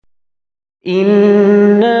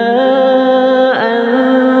إنا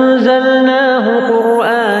أنزلناه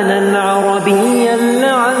قرآنا عربيا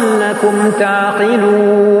لعلكم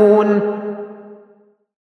تعقلون.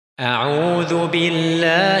 أعوذ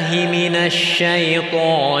بالله من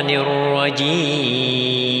الشيطان الرجيم.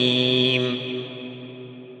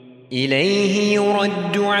 إليه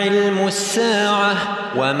يرد علم الساعة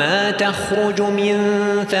وما تخرج من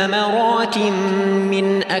ثمرات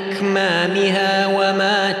من أكمامها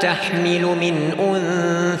وما تحمل من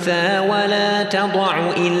أنثى ولا تضع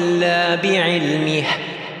إلا بعلمه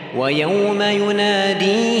ويوم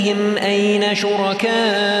يناديهم أين شركائي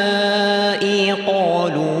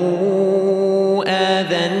قالوا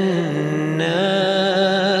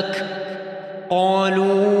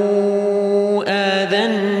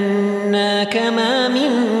آذناك ما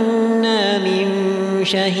منا من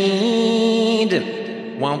شهيد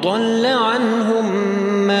وضل عنهم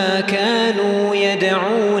ما كانوا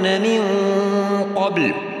يدعون من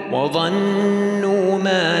قبل وظنوا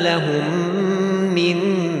ما لهم من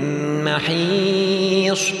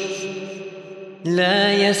محيص.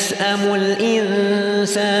 لا يسأم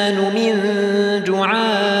الإنسان من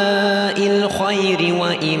دعاء الخير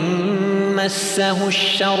وإن مسه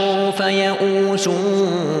الشر فيئوس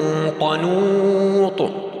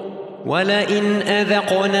قنوط. ولئن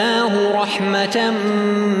أذقناه رحمة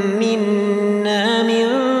منا من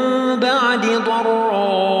بعد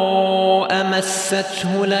ضراء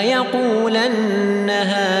مسته ليقولن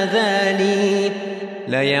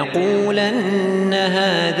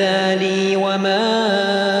هذا لي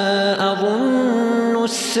وما أظن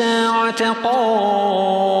الساعة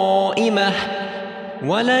قائمة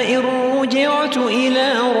ولئن رجعت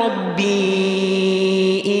إلى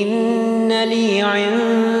ربي إن لي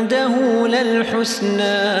عنده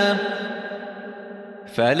للحسنى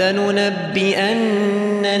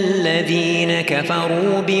فلننبئن الذين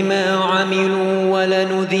كفروا بما عملوا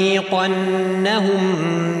ولنذيقنهم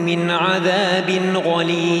من عذاب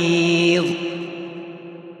غليظ.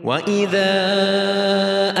 وإذا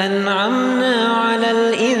أنعمنا على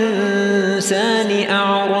الإنسان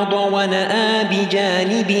أعرض ونأى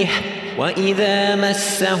بجانبه وإذا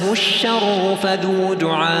مسه الشر فذو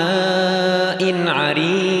دعاء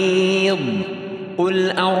عريض.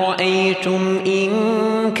 قل أرأيتم إن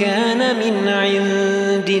كان من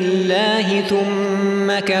عند الله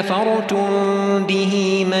ثم كفرتم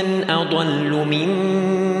به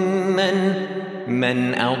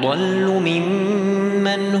من أضل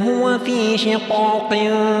ممن هو في شقاق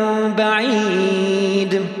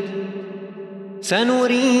بعيد.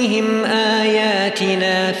 سنريهم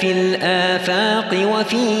آياتنا في الآفاق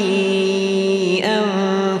وفي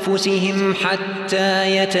أنفسهم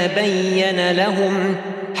حتى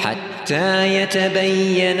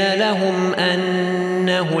يتبين لهم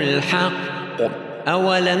أنه الحق.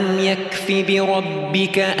 أولم يكف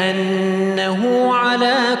بربك أنه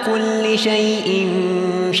على كل شيء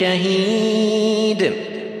شهيد.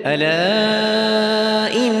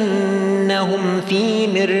 ألا إنهم في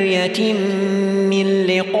مرية من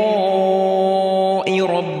لقاء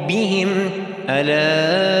ربهم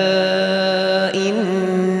ألا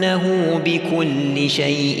إنه بكل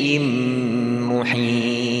شيء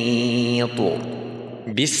محيط.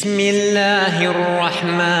 بسم الله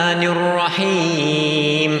الرحمن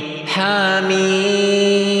الرحيم. حميم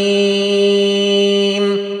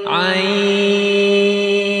عين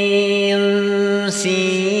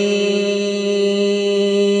سين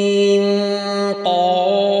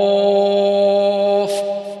قاف.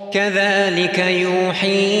 كذلك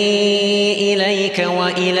يوحي إليك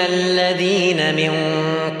وإلى الذين من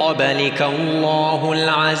قبلك الله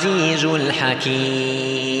العزيز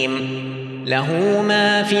الحكيم. له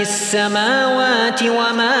ما في السماوات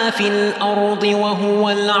وما في الأرض وهو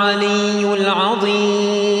العلي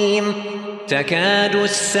العظيم. تكاد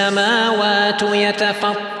السماوات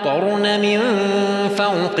يتفطرن من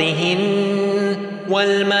فوقهن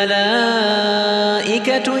والملائكة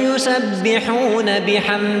يسبحون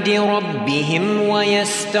بحمد ربهم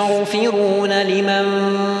ويستغفرون لمن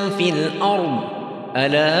في الأرض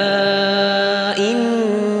ألا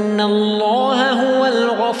إن الله هو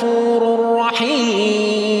الغفور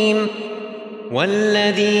الرحيم.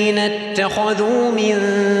 والذين اتخذوا من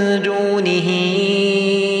دونه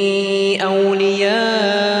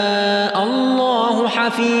أولياء الله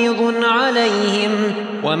حفيظ عليهم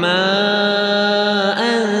وما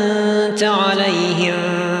أنت عليهم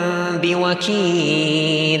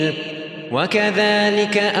بوكيل.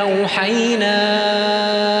 وكذلك أوحينا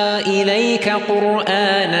إليك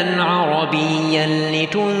قرآنا عربيا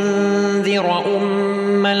لتنذر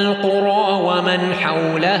أم القرى ومن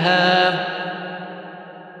حولها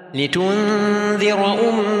لتنذر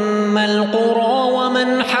أم القرى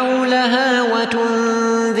ومن حولها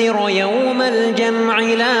وتنذر يوم الجمع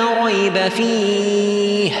لا ريب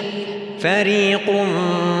فيه فريق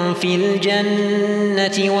في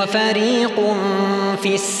الجنة وفريق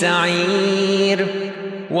في السعير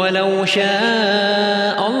ولو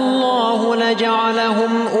شاء الله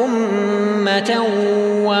لجعلهم أمة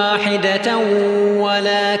واحدة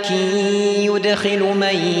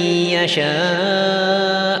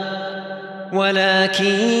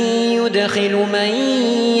ولكن يدخل من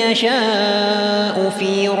يشاء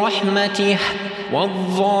في رحمته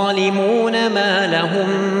والظالمون ما لهم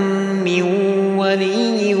من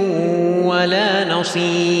ولي ولا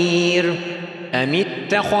نصير أم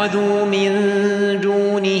اتخذوا من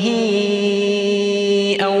دونه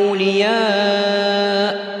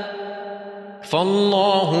أولياء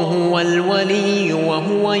فالله هو الولي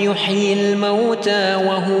وهو يحيي الموتى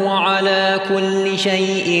وهو على كل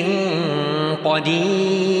شيء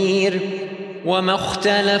قدير وما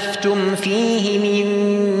اختلفتم فيه من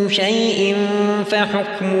شيء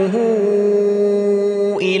فحكمه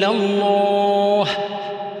إلى الله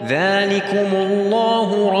ذلكم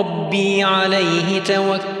الله ربي عليه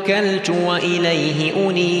توكلت وإليه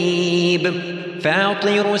أنيب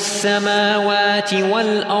فاطر السماوات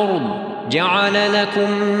والأرض جعل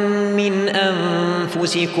لكم من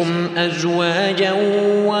أنفسكم أزواجا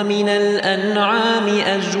ومن الأنعام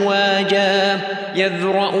أزواجا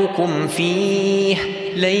يذرأكم فيه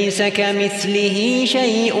ليس كمثله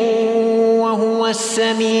شيء وهو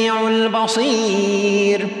السميع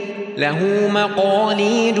البصير له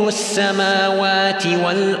مقاليد السماوات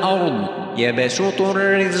والأرض يبسط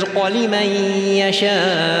الرزق لمن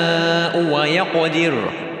يشاء ويقدر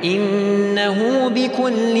إنه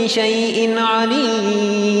بكل شيء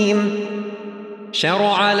عليم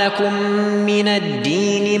شرع لكم من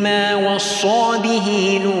الدين ما وصى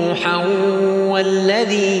به نوحا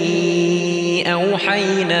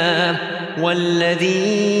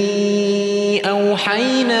والذي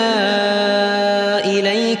أوحينا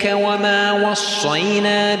إليك وما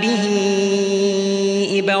وصينا به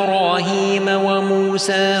إبراهيم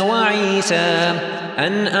وموسى وعيسى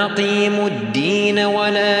أن أقيموا الدين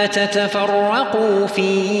ولا تتفرقوا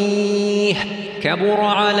فيه كبر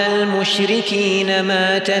على المشركين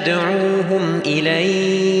ما تدعوهم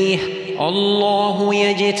إليه الله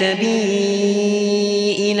يجتبي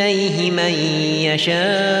إليه من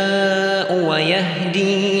يشاء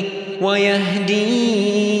ويهدي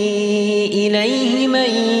إليه من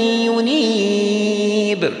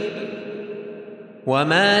ينيب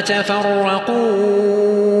وما تفرقوا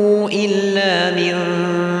إلا من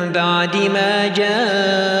بعد ما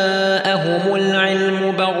جاءهم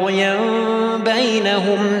العلم بغيا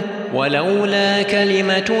بينهم ولولا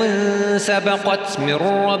كلمة سبقت من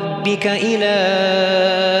ربك إلى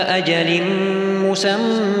أجل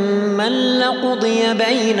مسمى لقضي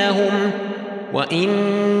بينهم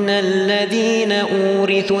وإن الذين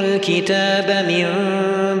أورثوا الكتاب من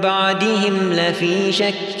بعدهم لفي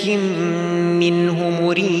شك منه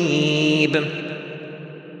مريب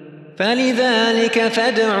فلذلك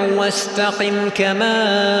فادع واستقم كما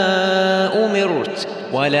أمرت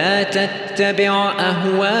ولا تتبع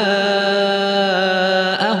أهواءهم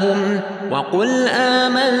وقل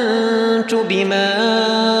آمنت بما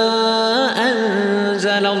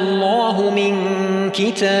أنزل الله من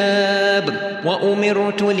كتاب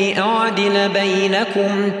وأمرت لأعدل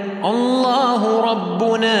بينكم الله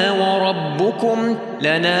ربنا وربكم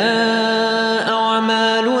لنا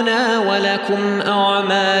أعمالنا ولكم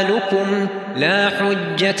أعمالكم لا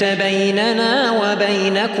حجة بيننا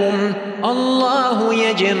وبينكم الله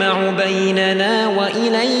يجمع بيننا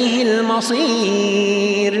وإليه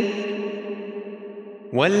المصير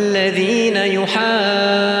والذين يحاجون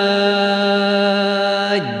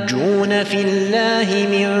في الله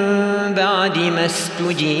من بعد ما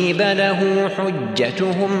استجيب له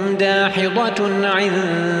حجتهم داحضة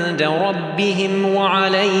عند ربهم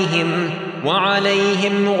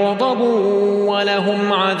وعليهم غضب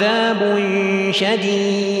ولهم عذاب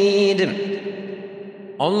شديد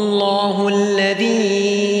الله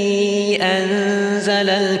الذي أنزل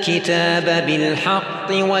الكتاب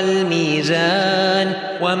بالحق والميزان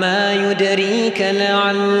وما يدريك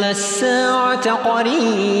لعل الساعة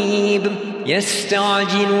قريب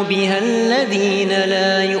يستعجل بها الذين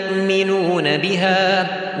لا يؤمنون بها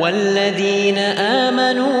والذين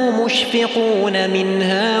آمنوا مشفقون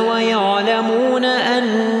منها ويعلمون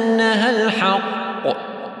أنها الحق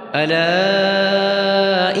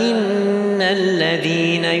ألا إن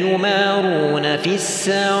الذين يمارون في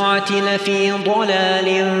الساعة لفي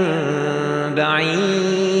ضلال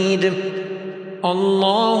بعيد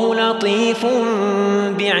الله لطيف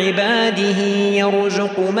بعباده عباده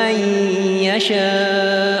يرزق من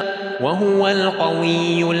يشاء وهو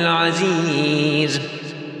القوي العزيز.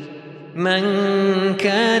 من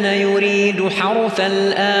كان يريد حرث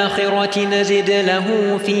الآخرة نزد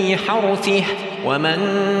له في حرثه ومن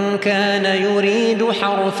كان يريد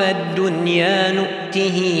حرث الدنيا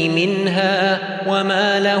نؤته منها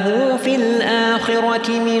وما له في الآخرة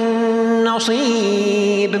من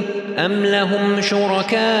نصيب. أم لهم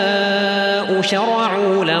شركاء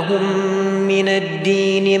شرعوا لهم من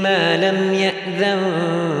الدين ما لم يأذن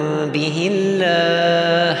به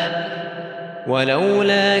الله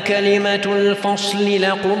ولولا كلمة الفصل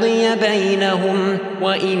لقضي بينهم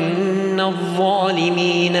وإن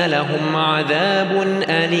الظالمين لهم عذاب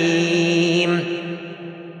أليم.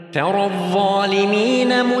 ترى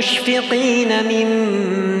الظالمين مشفقين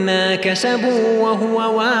مما كسبوا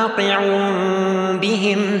وهو واقع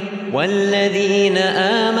بهم والذين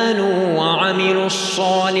آمنوا وعملوا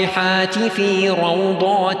الصالحات في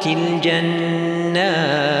روضات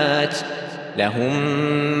الجنات لهم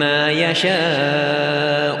ما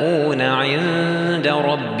يشاءون عند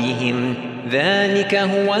ربهم ذلك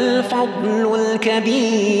هو الفضل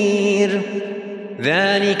الكبير.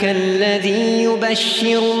 ذلك الذي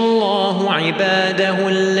يبشر الله عباده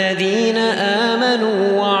الذين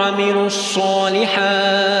آمنوا وعملوا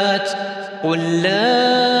الصالحات. قل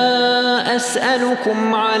لا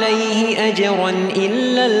أسألكم عليه أجرا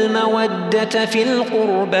إلا المودة في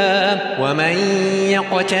القربى ومن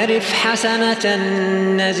يقترف حسنة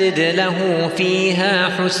نزد له فيها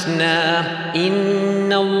حسنا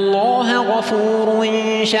إن الله غفور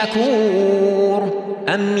شكور.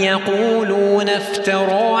 أم يقولون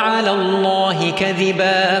افترى على الله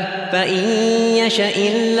كذبا فإن يشأ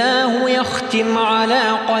الله يختم على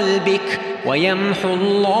قلبك ويمحو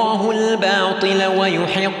الله الباطل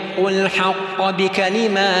ويحق الحق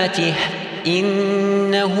بكلماته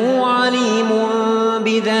إنه عليم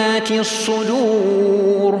بذات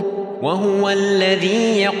الصدور. وهو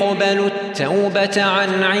الذي يقبل التوبة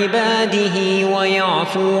عن عباده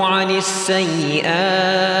ويعفو عن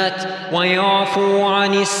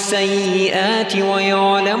السيئات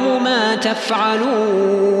ويعلم ما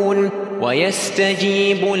تفعلون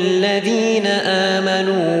ويستجيب الذين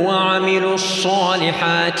آمنوا وعملوا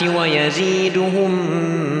الصالحات ويزيدهم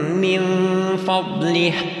من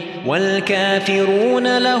فضله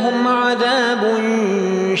والكافرون لهم عذاب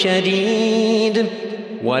شديد.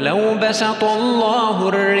 ولو بسط الله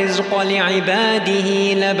الرزق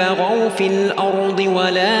لعباده لبغوا في الأرض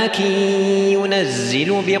ولكن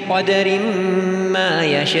ينزل بقدر ما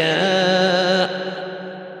يشاء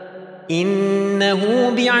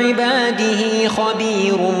إنه بعباده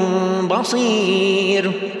خبير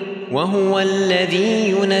بصير. وهو الذي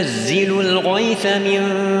ينزل الغيث من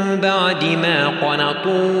بعد ما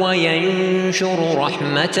قنطوا وينشر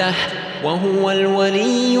رحمته وهو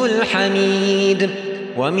الولي الحميد.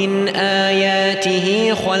 ومن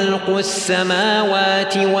آياته خلق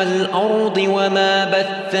السماوات والأرض وما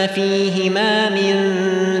بث فيهما من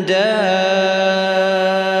دابة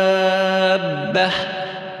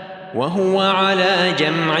وهو على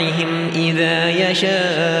جمعهم إذا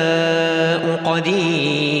يشاء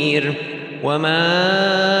قدير.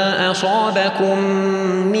 وما أصابكم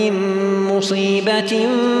من مصيبة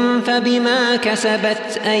فبما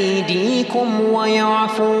كسبت أيديكم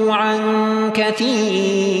ويعفو عن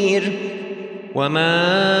كثير. وما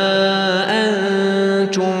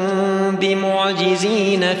أنتم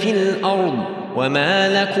بمعجزين في الأرض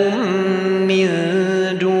وما لكم من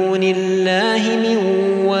دون الله من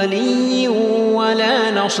ولي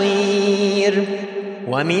ولا نصير.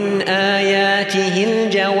 ومن آياته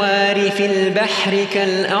الجوار في البحر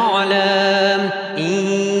كالأعلام إن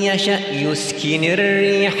يشأ يسكن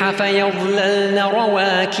الريح فيظللن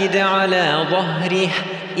رواكد على ظهره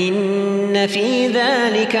إن في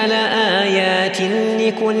ذلك لآيات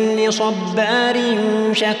لكل صبار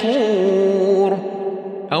شكور.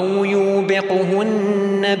 أو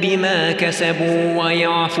يوبقهن بما كسبوا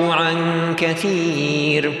ويعفو عن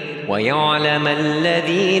كثير ويعلم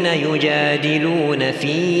الذين يجادلون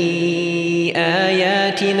في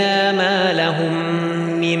آياتنا ما لهم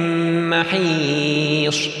من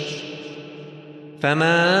محيص.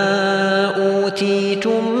 فما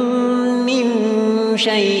أوتيتم من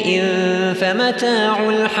شيء فمتاع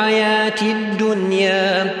الحياة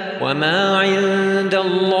الدنيا وما عند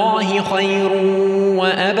الله خير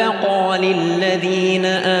وأبقى للذين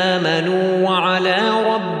آمنوا وعلى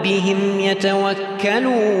ربهم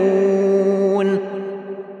يتوكلون.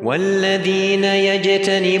 والذين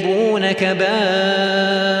يجتنبون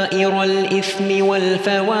كبائر الإثم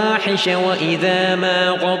والفواحش وإذا ما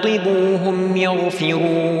غضبوا هم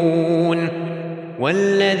يغفرون.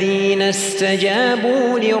 والذين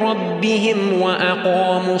استجابوا لربهم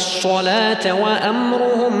وأقاموا الصلاة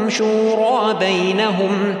وأمرهم شورى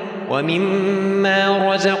بينهم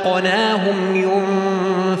ومما رزقناهم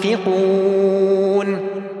ينفقون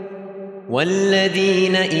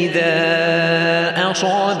والذين إذا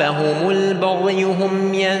أصابهم البغي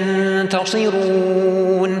هم ينتصرون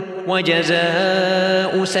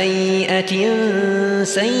وجزاء سيئة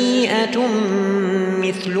سيئة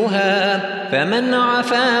مثلها فمن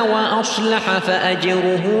عفا وأصلح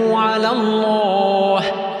فأجره على الله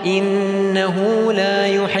إنه لا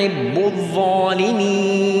يحب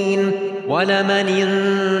الظالمين ولمن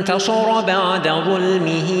انتصر بعد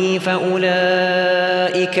ظلمه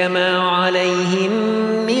فأولئك ما عليهم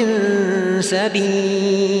من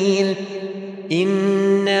سبيل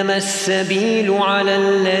إنما السبيل على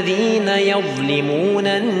الذين يظلمون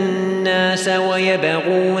الناس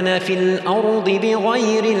ويبغون في الأرض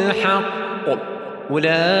بغير الحق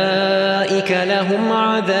أولئك لهم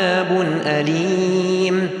عذاب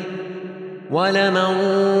أليم ولمن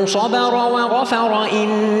صبر وغفر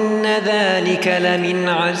إن ذلك لمن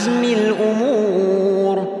عزم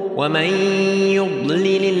الأمور ومن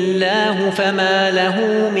يضلل الله فما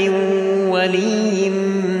له من ولي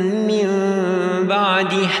من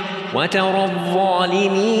بعده وترى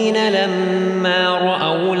الظالمين لما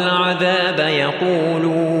رأوا العذاب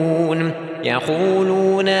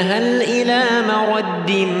يقولون هل إلى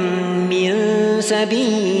مرد من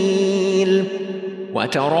سبيل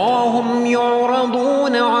وتراهم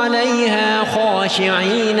يعرضون عليها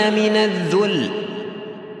خاشعين من الذل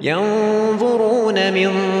ينظرون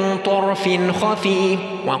من طرف خفي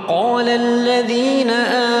وقال الذين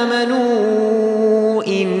آمنوا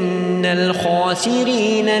إن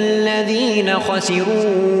الخاسرين الذين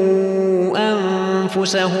خسروا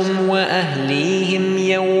أنفسهم وأهليهم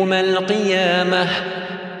يوم القيامة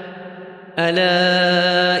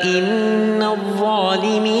ألا إن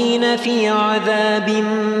الظالمين في عذاب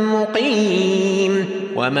مقيم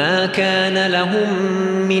وما كان لهم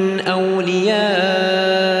من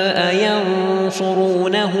أولياء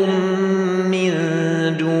ينصرونهم من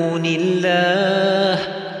دون الله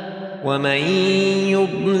ومن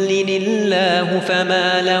يضلل الله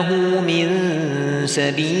فما له من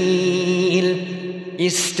سبيل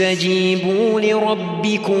استجيبوا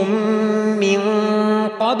لربكم من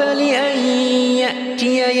قبل أن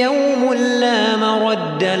يأتي يوم لا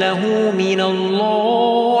مرد له من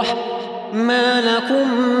الله ما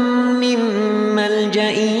لكم من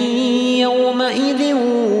ملجأ يومئذ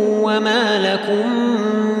وما لكم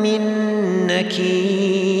من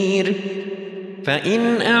نكير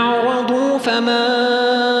فإن أعرضوا فما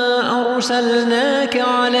أرسلناك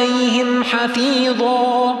عليهم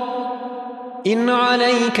حفيظا إن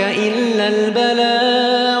عليك إلا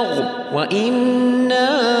البلاغ وإنا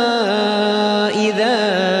إذا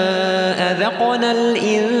أذقنا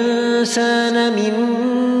الإنسان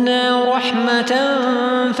منا رحمة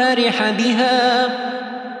فرح بها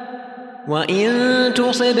وإن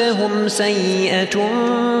تصبهم سيئة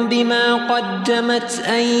بما قدمت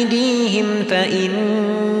أيديهم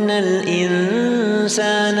فإن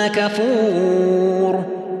الإنسان كفور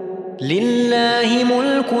لله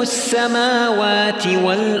ملك السماوات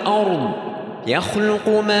والأرض يخلق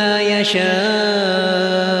ما يشاء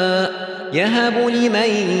يهب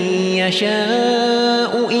لمن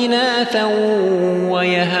يشاء إناثا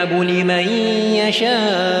ويهب لمن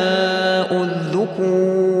يشاء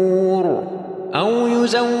الذكور أو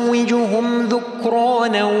يزوجهم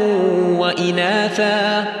ذكرانا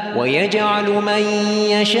وإناثا ويجعل من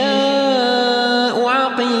يشاء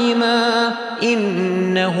عقيما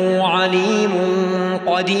إنه عليم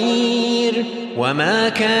قدير وما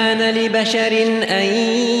كان لبشر أن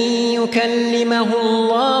يكلمه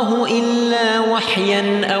الله إلا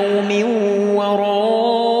وحيا أو من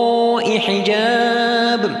وراء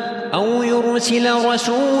حجاب أو يرسل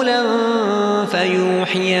رسولا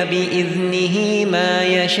فيوحي بإذنه ما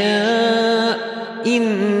يشاء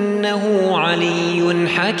إنه علي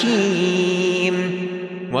حكيم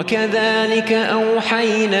وكذلك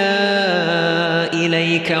أوحينا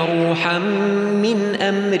إليك روحا من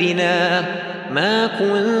أمرنا ما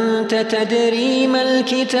كنت تدري ما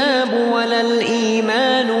الكتاب ولا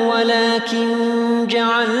الإيمان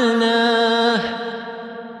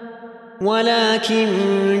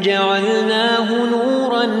ولكن جعلناه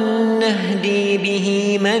نورا نهدي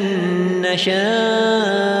به من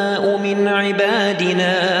نشاء من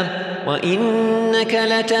عبادنا وإنك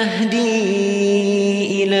لتهدي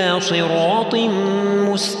إلى صراط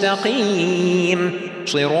مستقيم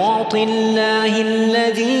صراط الله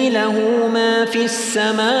الذي له ما في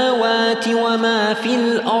السماوات وما في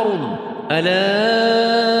الأرض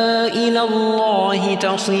ألا إلى الله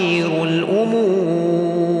تصير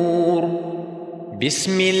الأمور.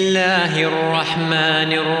 بسم الله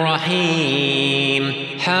الرحمن الرحيم.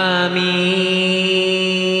 حميم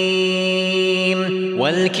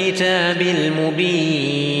والكتاب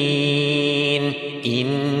المبين.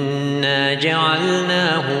 إنا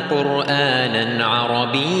جعلناه قرآنا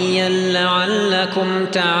عربيا لعلكم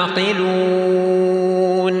تعقلون.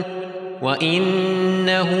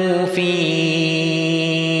 وإنه في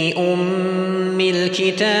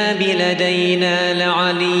الكتاب لدينا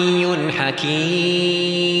لعلي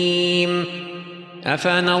حكيم.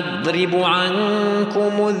 أفنضرب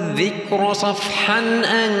عنكم الذكر صفحا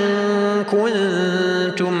أن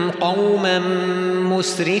كنتم قوما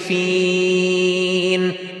مسرفين.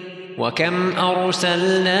 وكم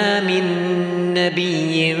أرسلنا من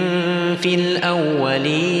نبي في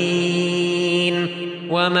الأولين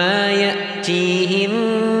وما يأتيهم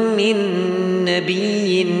من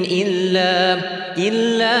نبي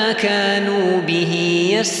إلا كانوا به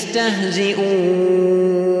يستهزئون.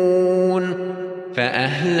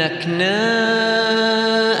 فأهلكنا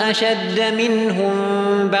أشد منهم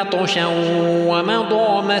بطشا ومضى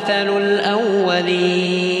مثل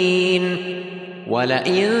الأولين.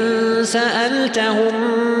 ولئن سألتهم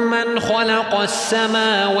من خلق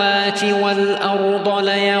السماوات والأرض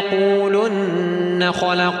ليقولن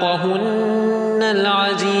خلقهن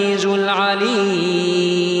العزيز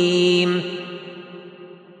العليم.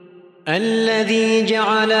 الذي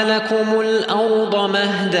جعل لكم الأرض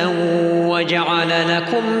مهدا وجعل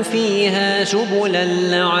لكم فيها سبلا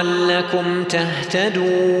لعلكم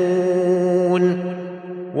تهتدون.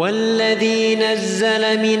 والذي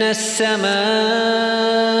نزل من السماء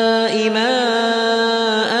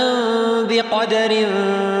ماء بقدر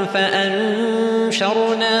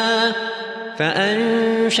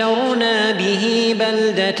فأنشرنا به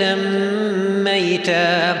بلدة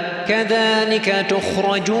ميتا كذلك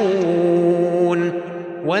تخرجون.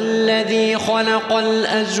 والذي خلق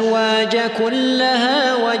الأزواج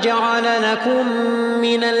كلها وجعل لكم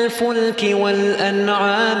من الفلك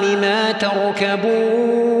والأنعام ما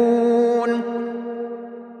تركبون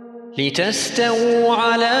لتستووا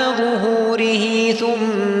على ظهوره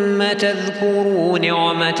ثم تذكروا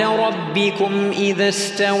نعمة ربكم إذا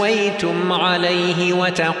استويتم عليه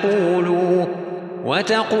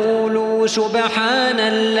وتقولوا سبحان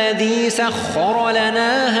الذي سخر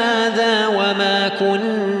لنا هذا وما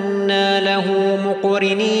كنا له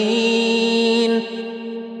مقرنين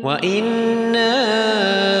وإنا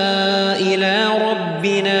إلى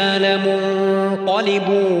ربنا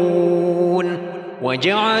لمنقلبون.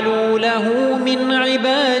 وجعلوا له من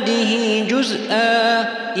عباده جزءا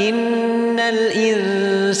إن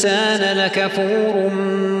الإنسان لكفور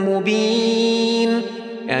مبين.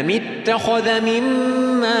 أم اتخذ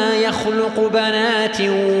مما يخلق بنات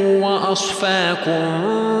وأصفاكم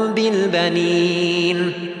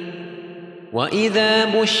بالبنين. وإذا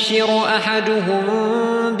بشر أحدهم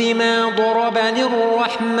بما ضرب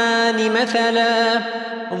للرحمن مثلا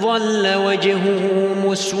ظل وجهه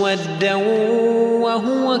مسودا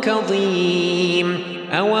وهو كظيم.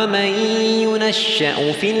 أومن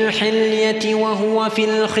ينشأ في الحلية وهو في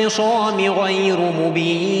الخصام غير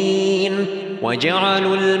مبين.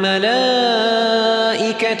 وجعلوا الملائكة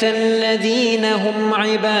الذين هم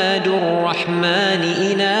عباد الرحمن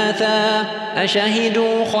إناثا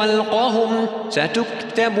أشهدوا خلقهم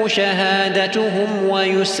ستكتب شهادتهم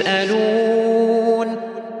ويسألون.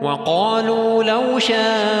 وقالوا لو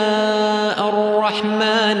شاء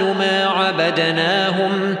الرحمن ما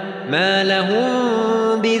عبدناهم ما لهم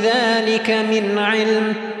بذلك من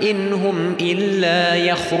علم إن هم إلا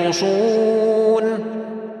يخرصون.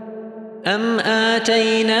 أم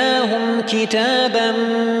آتيناهم كتابا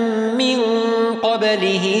من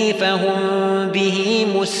قبله فهم به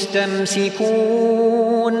مستمسكون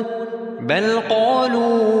بل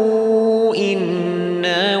قالوا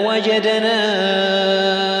إنا وجدنا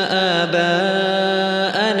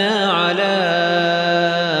آباءنا على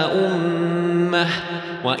أمة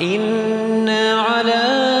وإنا على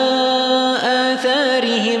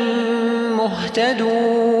آثارهم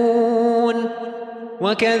مهتدون.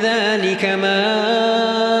 وكذلك ما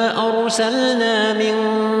أرسلنا من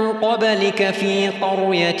قبلك في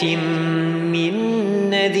قرية من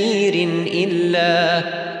نذير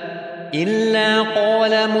إلا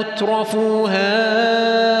قال مترفوها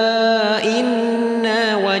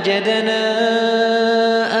إنا وجدنا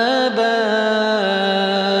آباءنا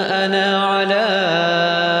على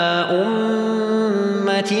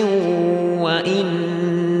أمة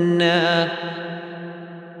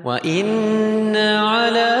وإنا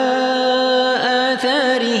على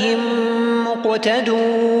آثارهم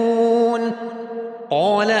مقتدون.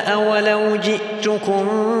 جئتكم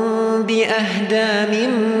بأهدى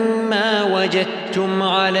مما وجدتم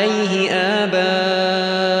عليه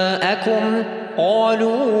آباءكم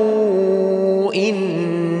قالوا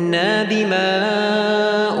إنا بما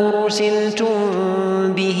أرسلتم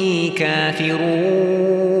به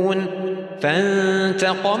كافرون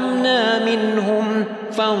فانتقمنا منهم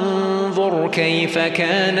فانظر كيف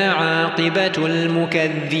كان عاقبة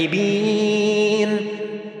المكذبين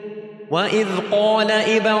وإذ قال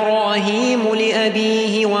إبراهيم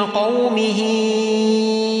لأبيه وقومه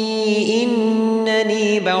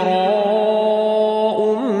إنني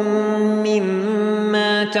براء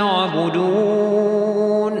مما تعبدون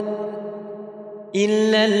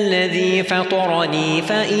إلا الذي فطرني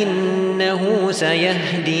فإنه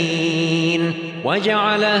سيهدين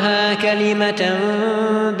وجعلها كلمة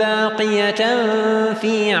باقية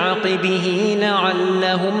في عقبه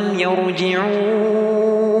لعلهم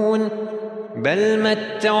يرجعون بل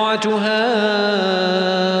متعت هؤلاء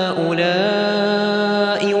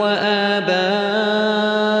وآباءهم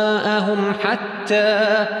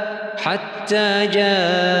حتى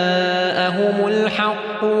جاءهم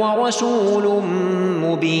الحق ورسول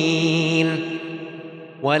مبين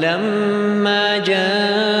ولما جاءهم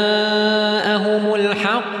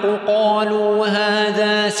الحق قالوا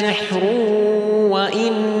هذا سحر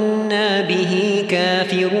وإنا به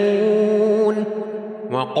كافرون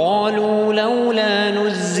وقالوا لولا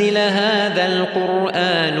نزل هذا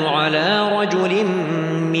القرآن على رجل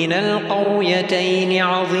من القريتين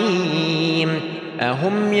عظيم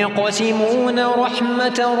أهم يقسمون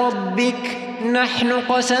رحمة ربك نحن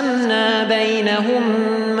قسمنا بينهم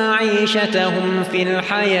معيشتهم في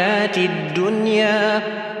الحياة الدنيا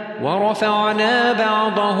ورفعنا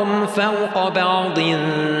بعضهم فوق بعض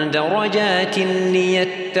درجات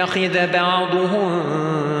ليتخذ بعضهم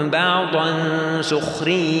بعضا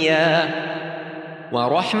سخريا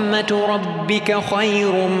ورحمة ربك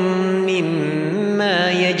خير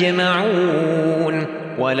مما يجمعون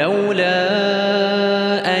ولولا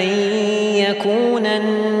أن يكون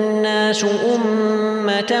الناس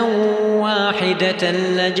أمة واحدة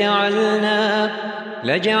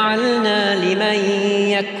لجعلنا لمن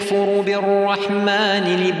يكفر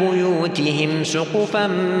بالرحمن لبيوتهم سقفا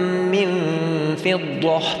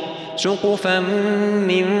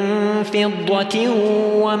من فضة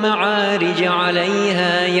ومعارج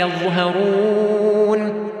عليها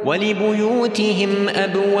يظهرون ولبيوتهم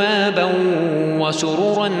أبوابا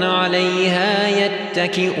وسررا عليها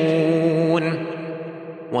يتكئون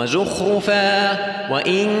وزخرفا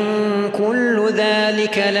وإن كل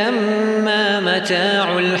ذلك لما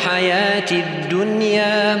متاع الحياة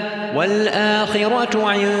الدنيا والآخرة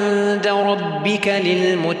عند ربك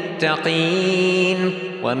للمتقين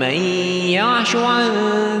ومن يعش عن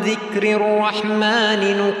ذكر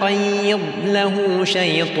الرحمن نقيض له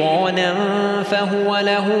شيطانا فهو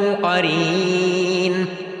له قرين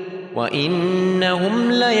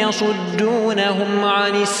وإنهم ليصدونهم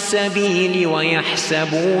عن السبيل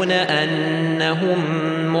ويحسبون أنهم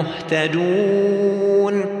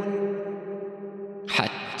مهتدون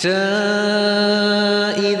حتى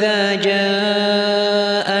إذا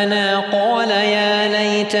جاءنا قال يا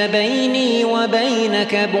ليت بيني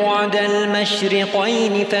وبينك بعد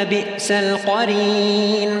المشرقين فبئس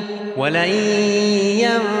القرين ولن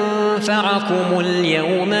ينفعكم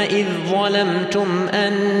اليوم إذ ظلمتم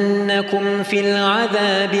أنكم في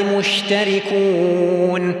العذاب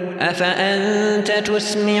مشتركون أفأنت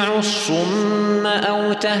تسمع الصم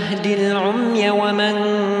أو تهدي العمي ومن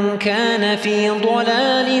كان في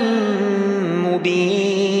ضلال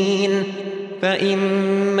مبين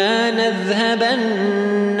فإما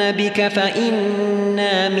نذهبن بك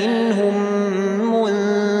فإنا منهم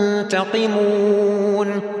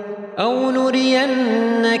منتقمون أو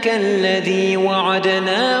نرينك الذي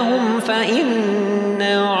وعدناهم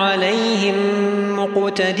فإنا عليهم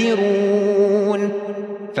مقتدرون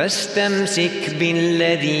فاستمسك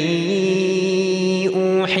بالذي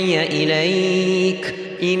أوحي إليك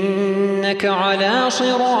إنك على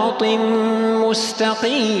صراط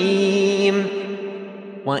مستقيم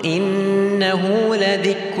وإنه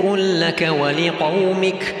لذكر لك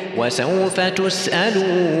ولقومك وسوف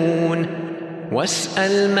تسألون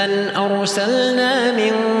واسأل من أرسلنا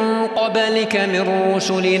من قبلك من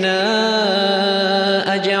رسلنا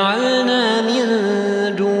أجعلنا من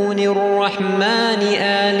دون الرحمن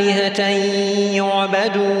آلهة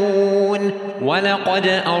يعبدون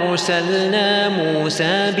ولقد أرسلنا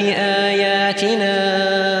موسى بآياتنا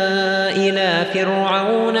إلى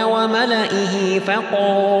فرعون وملئه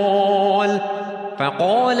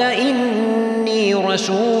فقال إني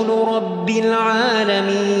رسول رب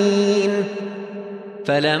العالمين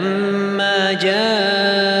فلما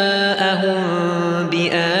جاء جاءهم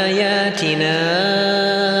بآياتنا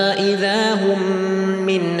إذا هم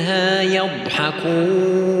منها يضحكون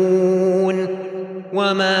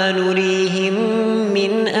وما نريهم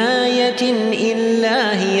من آية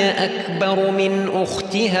إلا هي أكبر من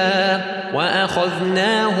أختها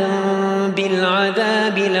وأخذناهم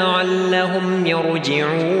بالعذاب لعلهم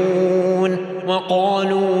يرجعون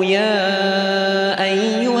وقالوا يا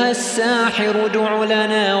أيها الساحر ادع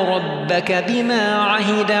لنا ربك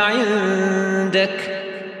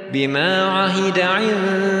بما عهد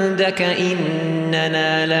عندك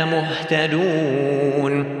إننا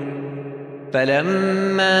لمهتدون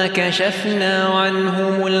فلما كشفنا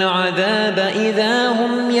عنهم العذاب إذا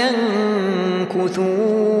هم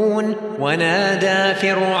ينكثون ونادى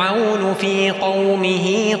فرعون في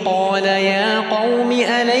قومه قال يا قوم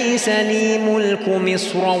أليس لي ملك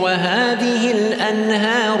مصر وهذه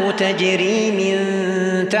الأنهار تجري من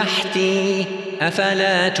تحتي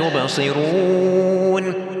أفلا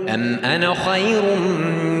تبصرون أم أنا خير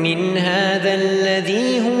من هذا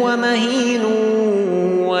الذي هو مهين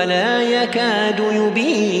ولا يكاد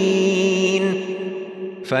يبين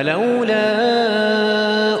فلولا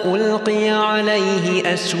ألقي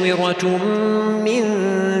عليه أسورة من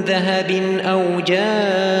ذهب أو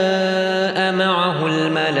جاء معه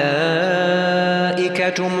الملائكة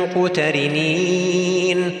مقترنين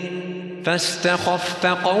فاستخف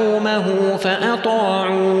قومه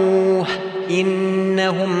فأطاعوه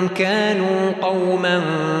إنهم كانوا قوما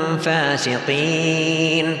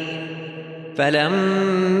فاسقين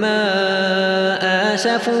فلما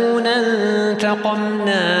آسفونا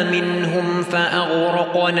انتقمنا منهم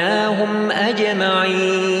فأغرقناهم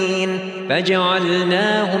أجمعين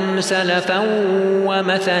فجعلناهم سلفا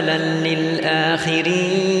ومثلا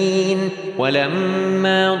للآخرين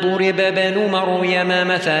ولما ضرب ابن مريم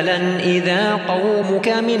مثلا إذا قومك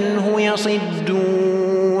منه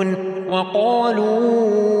يصدون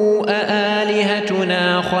وقالوا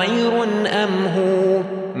أآلهتنا خير أم هو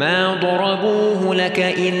ما ضربوه لك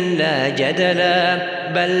إلا جدلا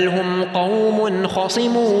بل هم قوم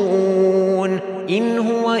خصمون إن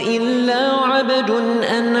هو إلا عبد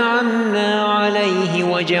أنعمنا عليه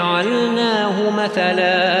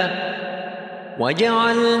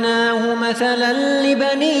وجعلناه مثلا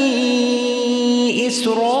لبني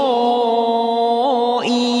إسرائيل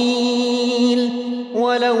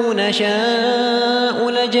ولو نشاء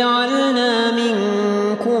لجعلنا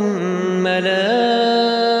منكم ملائكة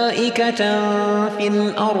في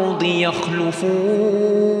الأرض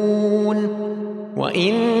يخلفون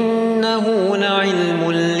وإنه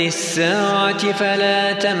لعلم للساعة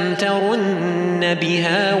فلا تمترن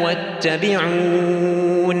بها واتبعون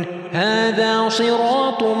هذا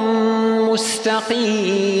صراط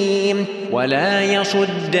مستقيم ولا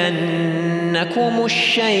يصدنكم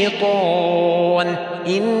الشيطان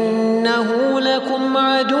إنه لكم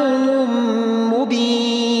عدو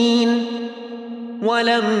مبين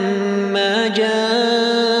ولما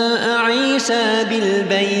جاء عيسى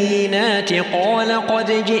بالبينات قال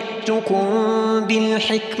قد جئتكم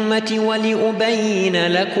بالحكمة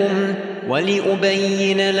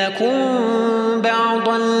ولأبين لكم بعض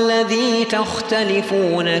الذي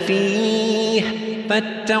تختلفون فيه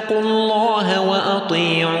فاتقوا الله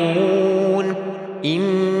وأطيعون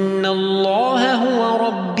إن الله هو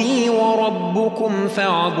ربي وربكم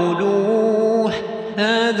فاعبدوه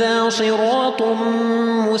هذا صراط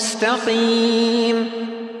مستقيم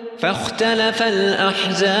فاختلف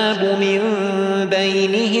الأحزاب من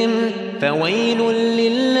بينهم فويل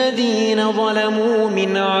للذين ظلموا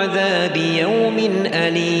من عذاب يوم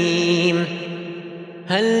أليم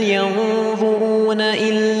هل ينظرون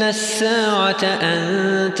إلا الساعة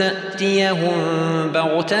أن تأتيهم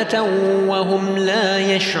بغتة وهم لا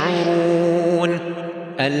يشعرون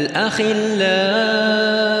الأخلاء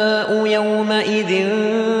يومئذ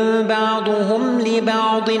بعضهم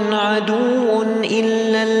لبعض عدو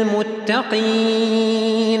إلا المتقين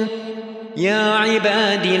يا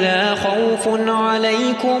عباد لا خوف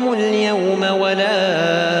عليكم اليوم ولا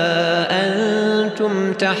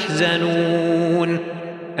أنتم تحزنون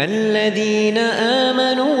الذين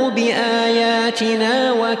آمنوا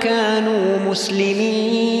بآياتنا وكانوا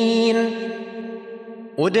مسلمين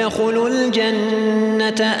ادخلوا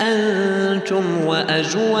الجنة أنتم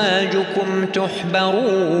وأزواجكم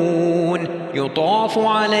تحبرون يطاف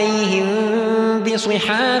عليهم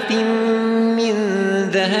بصحاف من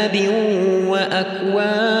ذهب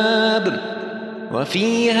وأكواب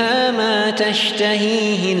وفيها ما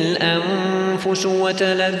تشتهيه الأنفس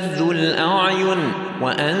وتلذ الأعين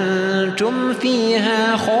وأنتم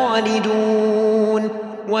فيها خالدون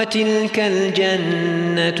وتلك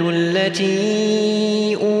الجنة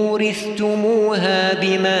التي أورثتموها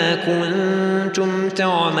بما كنتم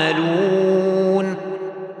تعملون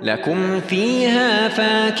لكم فيها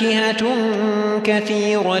فاكهة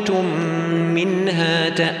كثيرة منها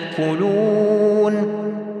تأكلون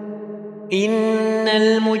إن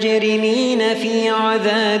المجرمين في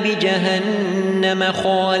عذاب جهنم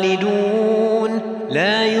خالدون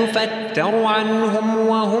لا يفتر عنهم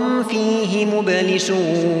وهم فيه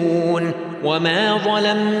مبلسون وما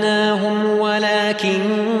ظلمناهم ولكن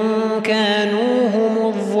كانوا هم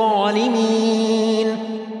الظالمين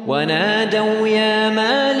ونادوا يا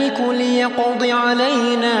مالك ليقض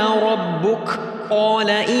علينا ربك قال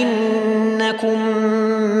إنكم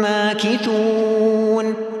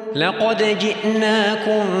ماكثون لقد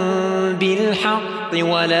جئناكم بالحق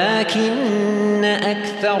ولكن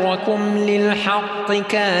أكثركم للحق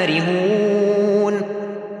كارهون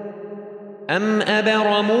أم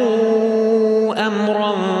أبرموا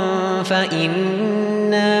أمرا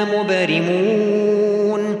فإنا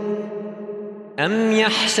مبرمون أم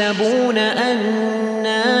يحسبون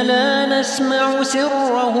أنا لا نسمع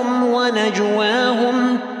سرهم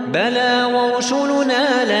ونجواهم بلى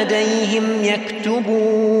ورسلنا لديهم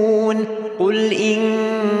يكتبون قل إن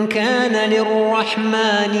كان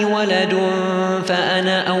للرحمن ولد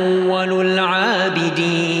فأنا أول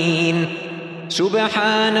العابدين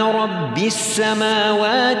سبحان رب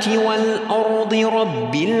السماوات والأرض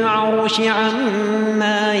رب العرش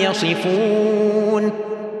عما يصفون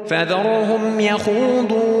فذرهم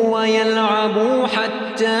يخوضوا ويلعبوا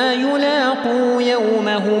حتى يلاقوا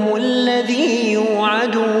يومهم الذي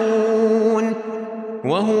يوعدون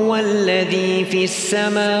وهو الذي في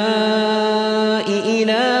السماء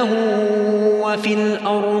إله وفي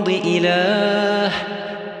الأرض إله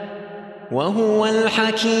وهو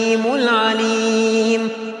الحكيم العليم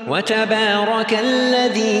وتبارك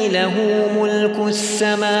الذي له ملك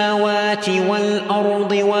السماوات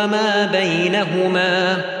والأرض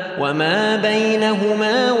وما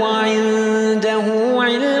بينهما وعنده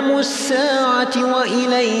علم الساعة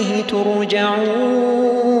وإليه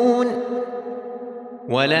ترجعون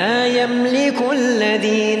ولا يملك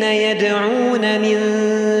الذين يدعون من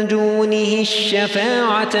دونه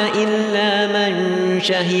الشفاعة إلا من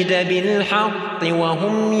شهد بالحق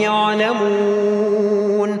وهم يعلمون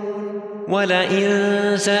ولئن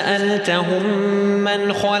سألتهم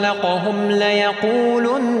من خلقهم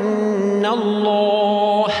ليقولن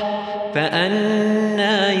الله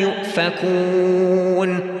فأنى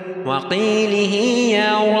يؤفكون وقيله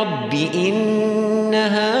يا رب إن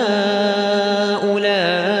هؤلاء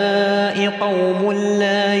قوم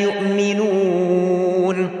لا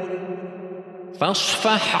يؤمنون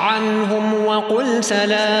فاصفح عنهم وقل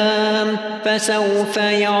سلام فسوف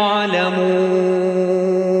يعلمون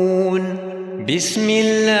بسم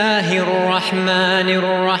الله الرحمن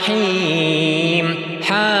الرحيم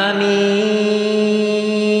حميم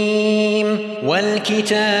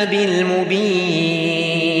والكتاب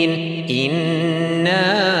المبين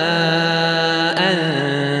إنا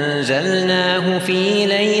أنزلناه في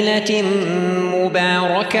ليلة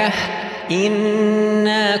مباركة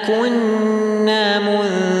إنا كنا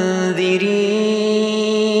منذرين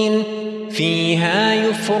فيها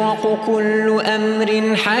يفرق كل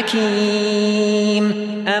أمر حكيم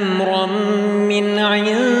أمرا من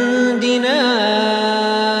عندنا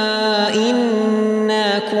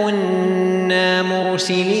إنا كنا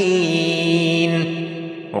مرسلين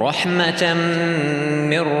رحمة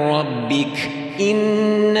من ربك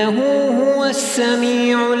إنه هو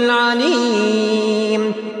السميع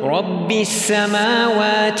العليم رب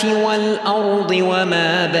السماوات والأرض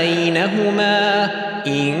وما بينهما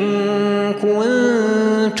إن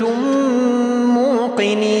كنتم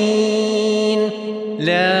موقنين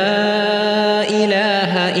لا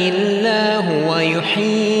إله إلا هو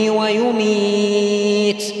يحيي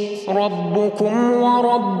ويميت ربكم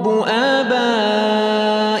ورب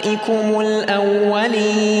آبائكم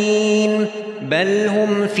الأولين بل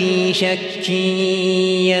هم في شك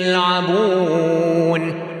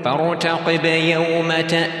يلعبون فارتقب يوم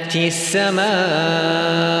تأتي السماء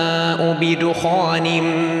بدخان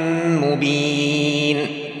مبين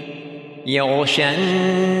يغشى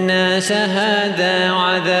الناس هذا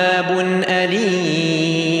عذاب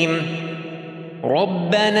أليم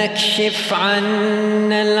ربنا اكشف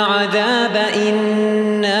عنا العذاب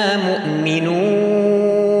إنا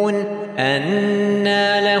مؤمنون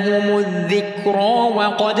أنى لهم الذكرى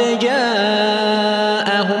وقد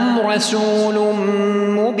جاءهم رسول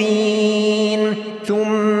مبين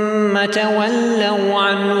ثم تولوا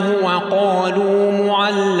عنه وقالوا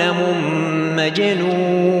معلم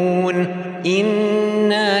مجنون إنا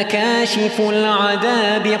كنا كاشف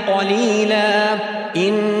العذاب قليلا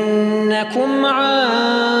إنكم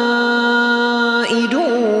عائدون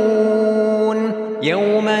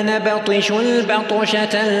يوم نبطش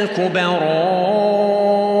البطشة الكبرى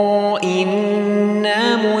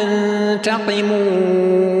إنا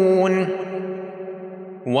منتقمون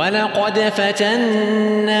ولقد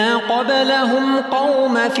فتنا قبلهم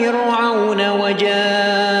قوم فرعون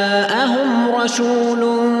وجاءهم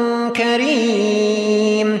رسول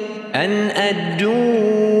كريم أن أدوا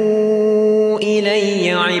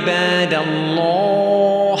إلي عباد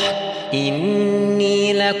الله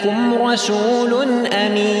إني لكم رسول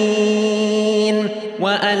أمين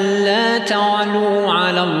وأن لا تعلوا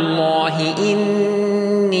على الله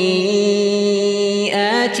إني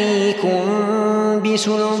آتيكم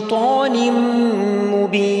بسلطان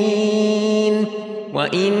مبين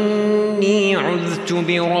وإني عذت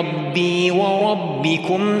بربي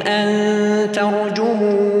وربكم أن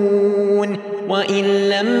ترجمون وإن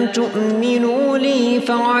لم تؤمنوا لي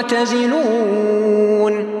فاعتزلون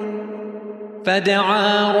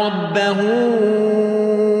فدعا ربه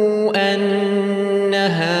أن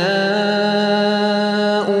هؤلاء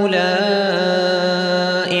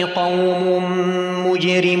قوم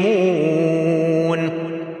مجرمون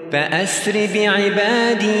فأسر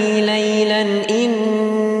بعبادي ليلا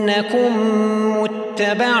إنكم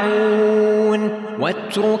متبعون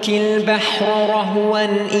واترك البحر رهوا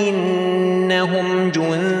إنهم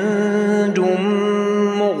جند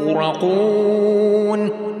مغرقون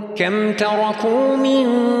كم تركوا من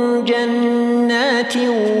جنات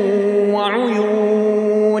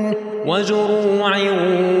وعيون وزروع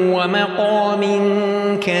ومقام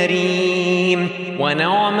كريم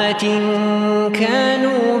ونعمة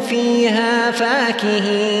كانوا فيها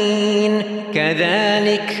فاكهين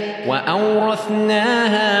كذلك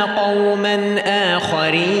وأورثناها قوما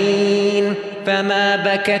آخرين فما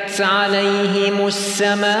بكت عليهم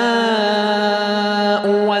السماء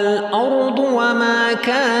والأرض وما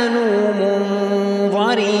كانوا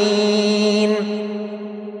منظرين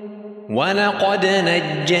ولقد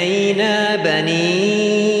نجينا بني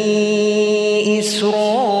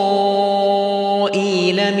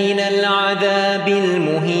إسرائيل من العذاب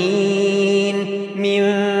المهين من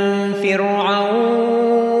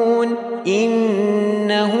فرعون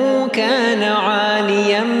إنه كان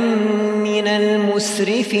عاليا من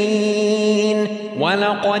المسرفين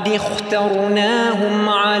ولقد اخترناهم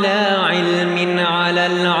على علم على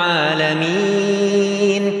العالمين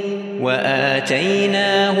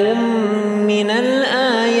وآتيناهم من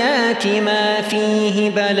الآيات ما فيه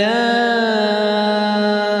بلاء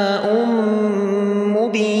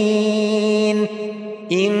مبين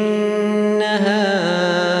إن هؤلاء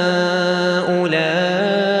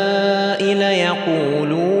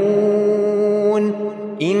ليقولون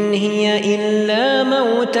إن هي إلا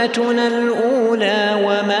موتتنا الأولى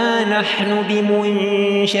وما نحن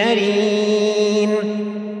بمنشرين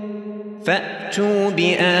فأتوا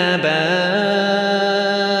بآبائنا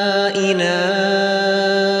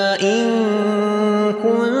إن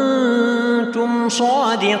كنتم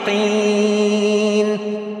صادقين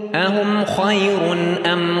أهم خير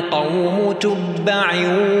أم قوم تبع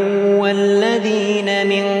والذين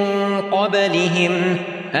من قبلهم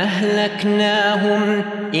أهلكناهم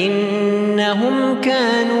إنهم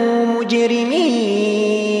كانوا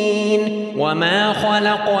مجرمين وما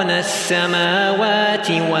خلقنا السماوات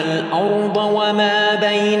والأرض وما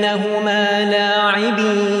بينهما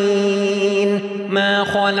لاعبين ما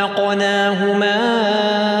خلقناهما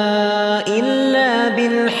إلا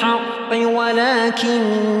بالحق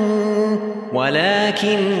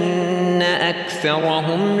ولكن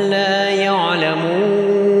أكثرهم لا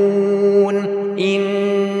يعلمون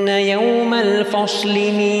إن يوم الفصل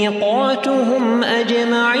ميقاتهم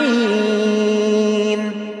أجمعين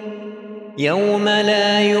يوم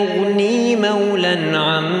لا يغني مولى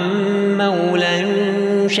عن مولى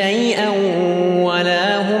شيئا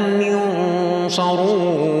ولا هم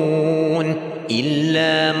ينصرون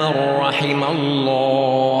إلا من رحم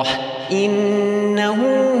الله إنه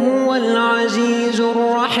هو العزيز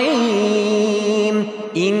الرحيم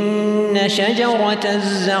إن شجرة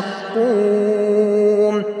الزقوم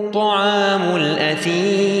طعام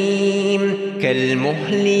الأثيم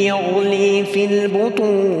كالمهل يغلي في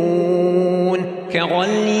البطون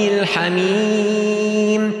كغلي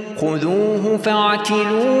الحميم خذوه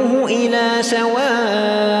فاعتلوه إلى سواء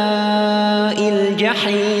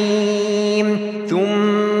الجحيم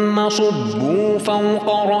ثم صبوا فوق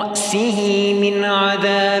رأسه من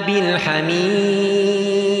عذاب الحميم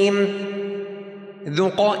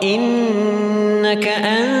ذق إنك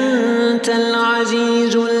أنت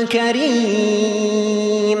العزيز الكريم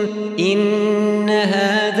إن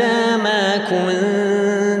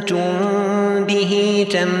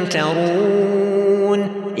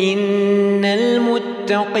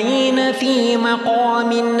المتقين في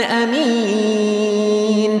مقام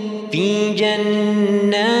أمين في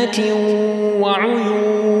جنات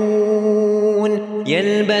وعيون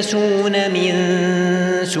يلبسون من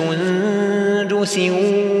سندس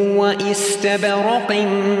وإستبرق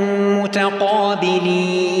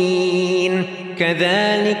متقابلين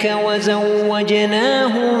كذلك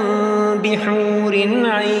وزوجناهم بحور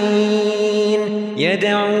عين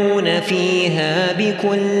يدعون فيها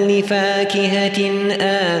بكل فاكهة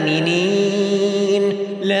آمنين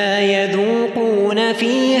لا يذوقون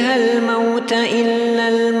فيها الموت إلا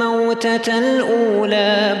الموتة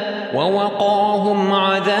الأولى ووقاهم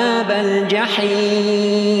عذاب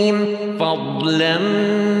الجحيم فضلا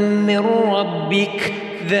من ربك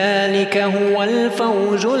ذلك هو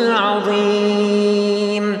الفوز العظيم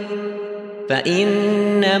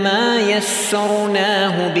فإنما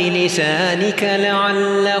يسرناه بلسانك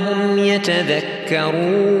لعلهم يتذكرون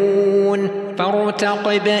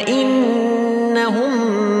فارتقب إنهم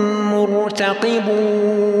مرتقبون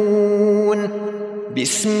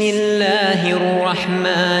بسم الله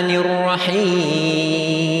الرحمن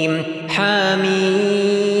الرحيم حميم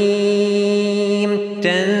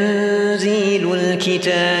تنزيل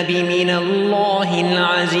الكتاب من الله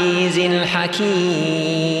العزيز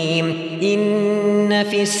الحكيم إن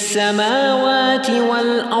في السماوات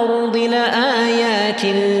والأرض لآيات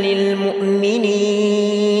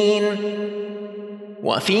للمؤمنين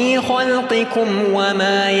وفي خلقكم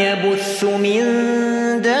وما يبث من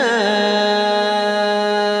دابة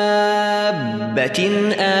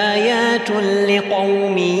آيات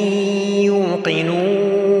لقوم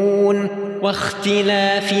يوقنون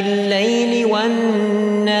واختلاف الليل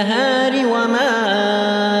والنهار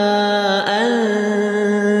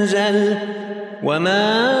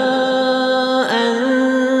وما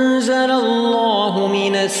أنزل الله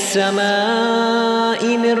من السماء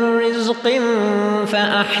من رزق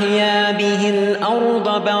فأحيا به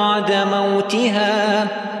الأرض بعد موتها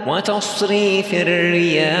وتصريف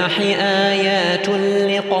الرياح آيات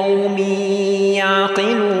لقوم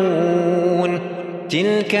يعقلون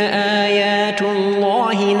تلك آيات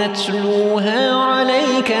الله نتلوها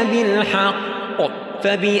عليك بالحق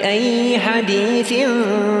فبأي حديث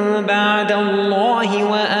بعد الله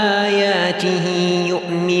وآياته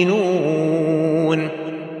يؤمنون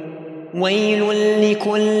ويل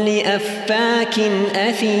لكل أفاك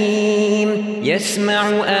أثيم يسمع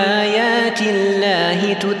آيات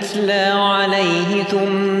الله تتلى عليه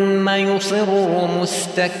ثم يصر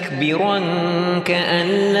مستكبرا كأن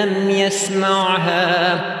لم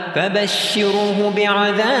يسمعها فبشره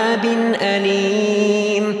بعذاب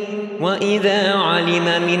أليم وإذا علم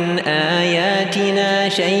من آياتنا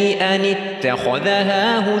شيئا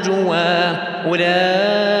اتخذها هزوا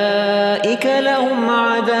أولئك لهم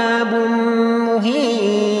عذاب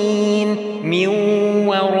مهين من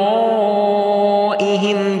ورائهم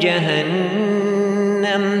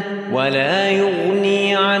جهنم ولا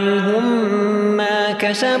يغني عنهم ما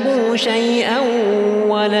كسبوا شيئا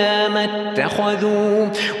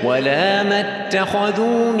ولا ما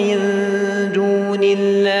اتخذوا من دون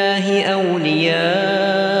الله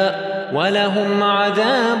أولياء ولهم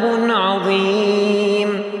عذاب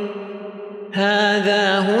عظيم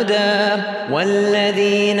هذا هدى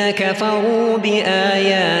والذين كفروا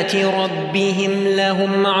بآيات ربهم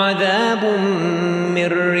لهم عذاب من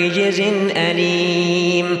رجز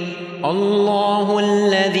أليم الله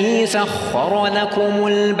الذي سخر لكم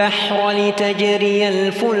البحر لتجري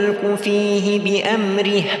الفلك فيه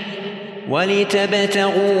بأمره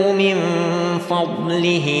ولتبتغوا من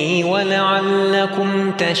فضله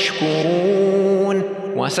ولعلكم تشكرون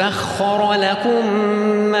وسخر لكم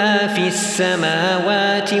ما في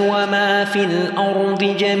السماوات وما في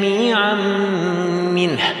الأرض جميعا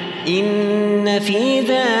منه إن في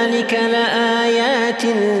ذلك لآيات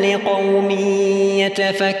لقوم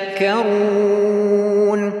يتفكرون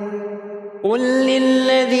قل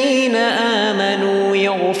للذين آمنوا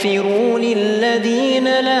يغفروا للذين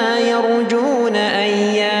لا يرجون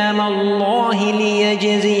أيام الله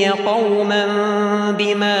ليجزي قوما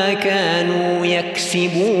بما كانوا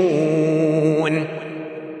يكسبون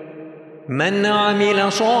من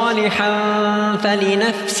عمل صالحا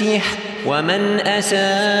فلنفسه ومن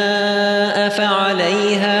أساء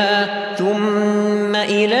فعليها ثم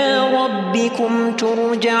إلى ربكم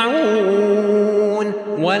ترجعون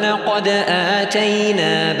ولقد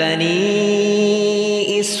آتينا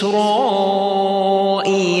بني إسرائيل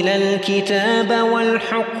الكتاب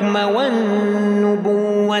والحكم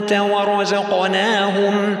والنبوة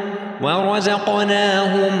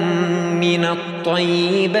ورزقناهم من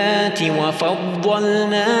الطيبات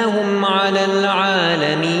وفضلناهم على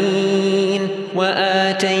العالمين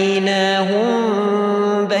وآتيناهم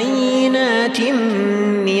بينات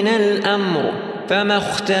من الأمر فما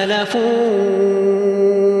اختلفوا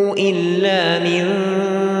إلا من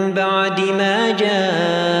بعد ما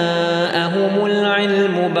جاءهم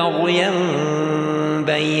العلم بغيا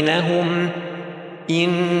بينهم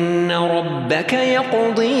إن ربك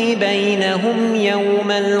يقضي بينهم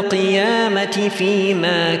يوم القيامة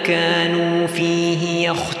فيما كانوا فيه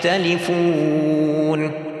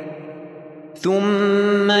يختلفون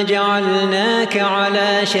ثم جعلناك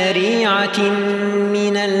على شريعة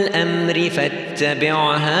من الأمر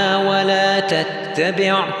فاتبعها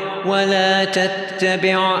ولا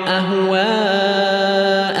تتبع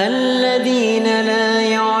أهواء الذين لا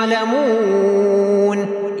يعلمون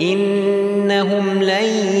إنهم لن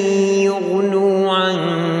يغنوا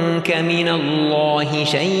عنك من الله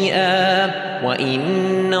شيئا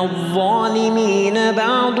وإن الظالمين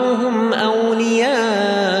بعضهم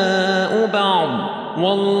أولياء بعض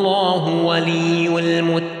والله ولي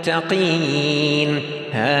المتقين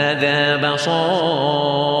هذا بصائر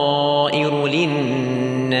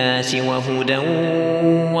للناس وهدى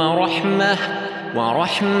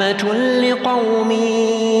ورحمة لقوم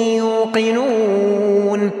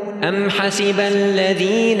يوقنون أم حسب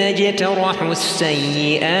الذين اجترحوا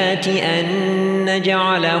السيئات أن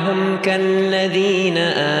نجعلهم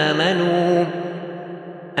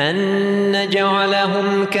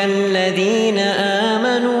كالذين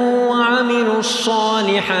آمنوا وعملوا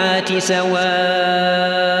الصالحات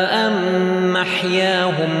سواء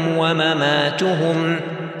محياهم ومماتهم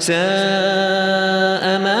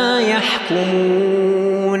ساء ما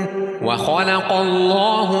يحكمون وخلق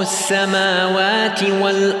الله السماوات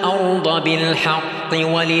والأرض بالحق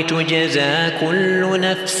ولتجزى كل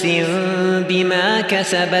نفس بما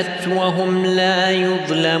كسبت وهم لا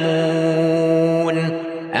يظلمون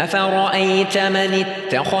أفرأيت من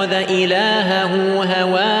اتخذ إلهه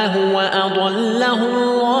هواه وأضله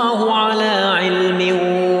الله على علم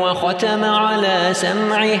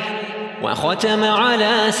وختم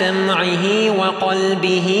على سمعه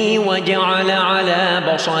وقلبه وجعل على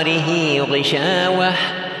بصره غشاوة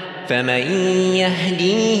فمن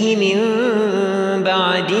يهديه من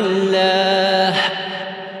بعد الله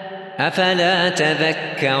أفلا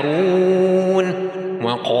تذكرون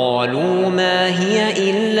وقالوا ما هي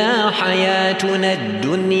إلا حياتنا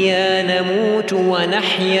الدنيا نموت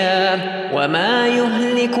ونحيا وما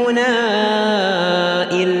يهلكنا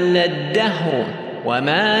إلا الدهر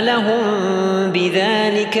وما لهم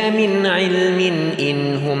بذلك من علم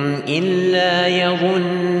إن هم إلا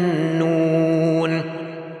يظنون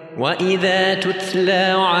وإذا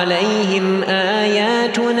تتلى عليهم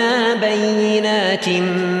آياتنا بينات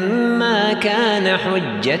ما كان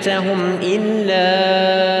حجتهم إلا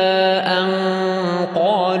أن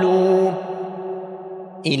قالوا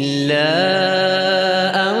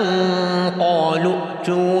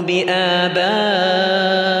ائتوا بآبائنا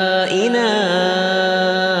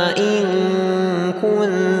إن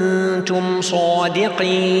كنتم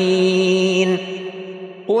صادقين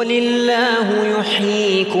قل الله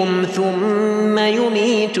يحييكم ثم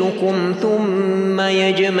يميتكم ثم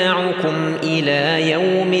يجمعكم إلى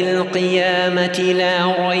يوم القيامة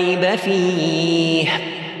لا ريب فيه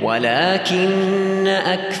ولكن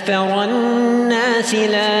أكثر الناس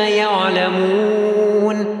لا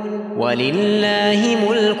يعلمون ولله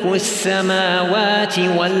ملك السماوات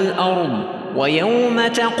والأرض ويوم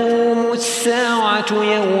تقوم الساعة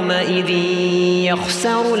يومئذ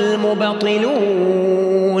يخسر المبطلون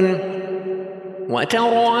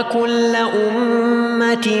وترى كل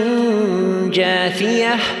أمة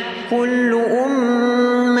جاثية كل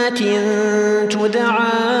أمة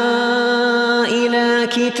تدعى إلى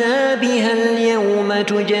كتابها اليوم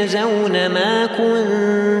تجزون ما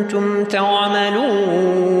كنتم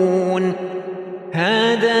تعملون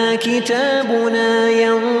هذا كتابنا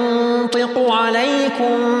ينطق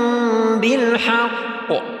عليكم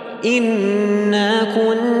بالحق إنا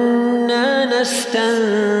كنا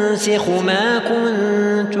نستنسخ ما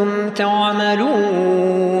كنتم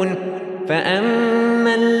تعملون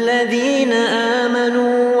فأما الذين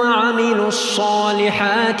آمنوا وعملوا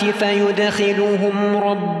الصالحات فيدخلهم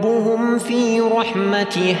ربهم في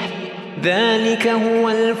رحمته ذلك هو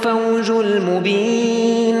الفوز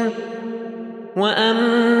المبين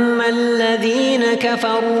وأما الذين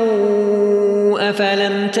كفروا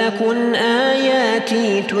أفلم تكن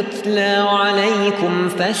آياتي تتلى عليكم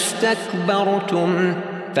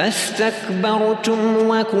فاستكبرتم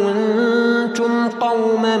وكنتم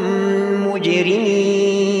قوما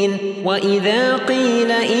مجرمين وإذا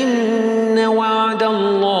قيل إن وعد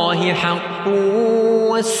الله حق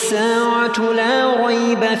والساعة لا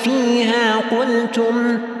ريب فيها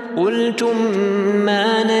قلتم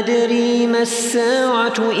ما ندري ما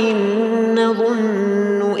الساعة إن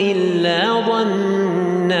نظن إلا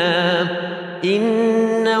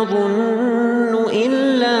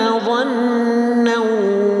ظنا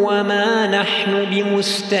وما نحن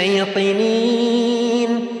بمستيقنين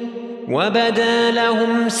وبدا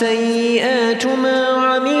لهم سيئات ما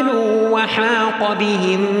عملوا وحاق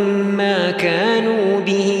بهم ما كانوا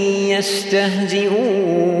به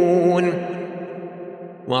يستهزئون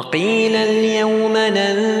وقيل اليوم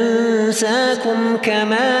ننساكم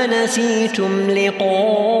كما نسيتم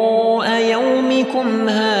لقاء يومكم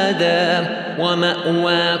هذا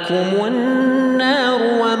ومأواكم النار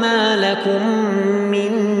وما لكم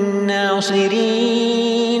من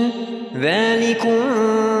ناصرين ذلكم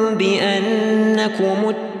بأنكم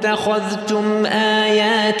اتخذتم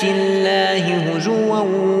آيات الله هزوا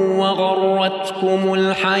وغرتكم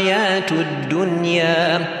الحياة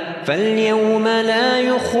الدنيا فاليوم لا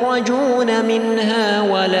يخرجون منها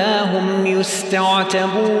ولا هم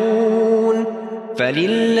يستعتبون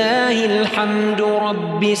فلله الحمد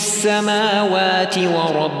رب السماوات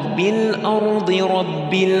ورب الأرض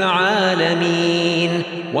رب العالمين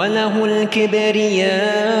وله الكبرياء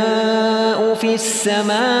في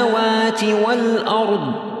السماوات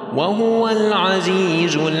والأرض وهو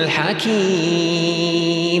العزيز الحكيم